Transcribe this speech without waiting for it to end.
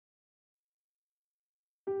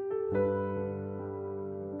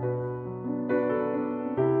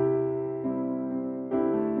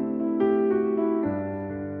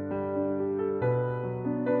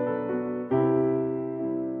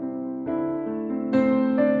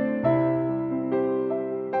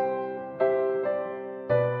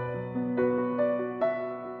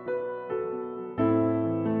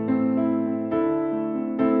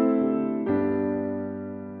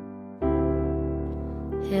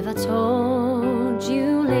Have I told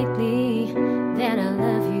you lately that I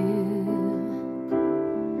love you?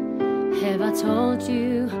 Have I told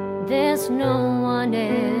you there's no one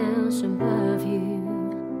else above you?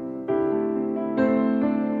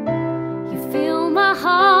 You fill my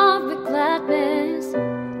heart with gladness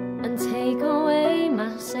and take away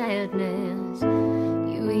my sadness.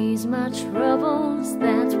 You ease my troubles,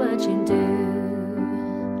 that's what you do.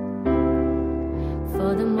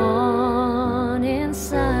 For the morning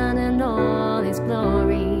sun and all its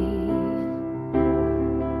glory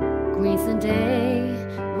greets the day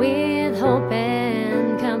with hope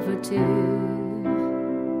and comfort too.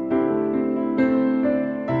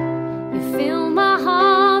 You fill my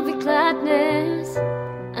heart with gladness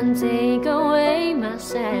and take away my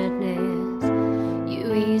sadness.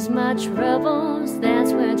 You ease my troubles,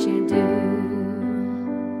 that's what you do.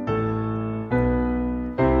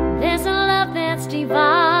 There's a love that's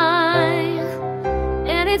divine,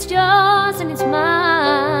 and it's yours and it's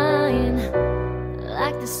mine,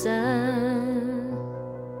 like the sun.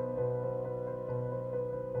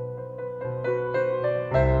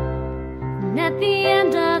 And at the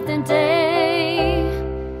end of the day,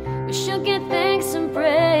 we should give thanks and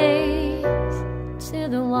praise to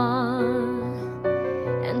the one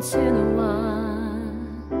and to the one.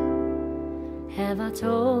 Have I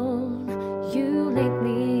told you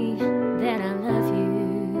lately that I love you?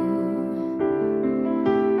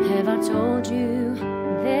 Have I told you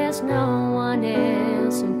there's no one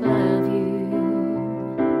else above you?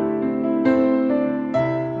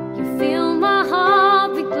 You fill my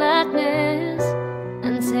heart with gladness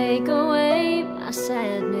and take away my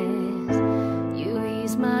sadness. You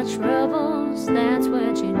ease my troubles, that's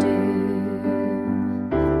what you do.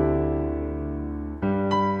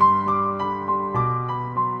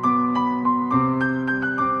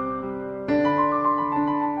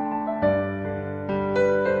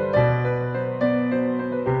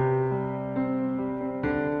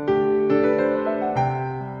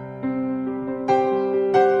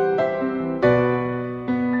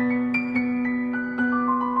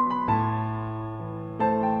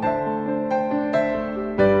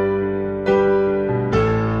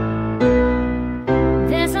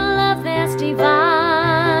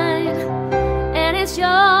 Divine, and it's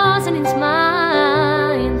yours and it's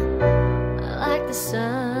mine, like the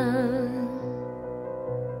sun.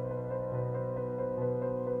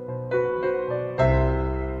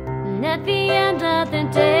 And at the end of the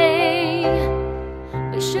day,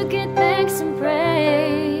 we should give thanks and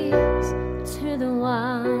praise to the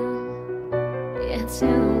one, yeah, to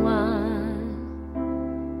the one.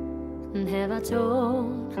 And have I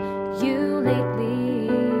told you lately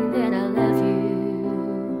that I love you?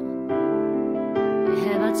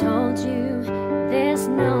 Have I told you there's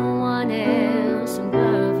no one else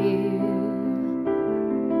above you?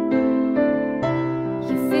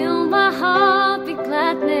 You fill my heart with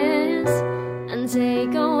gladness and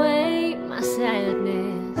take away my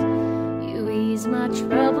sadness. You ease my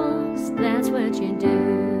troubles, that's what you do.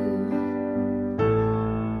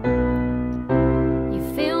 You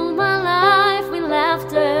fill my life with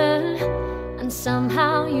laughter, and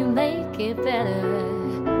somehow you make it better.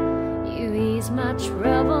 You ease my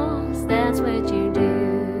troubles, that's what you do.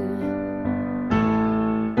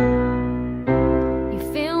 You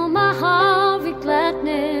fill my heart with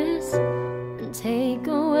gladness and take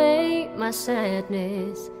away my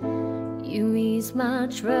sadness. You ease my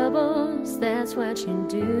troubles, that's what you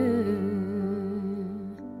do.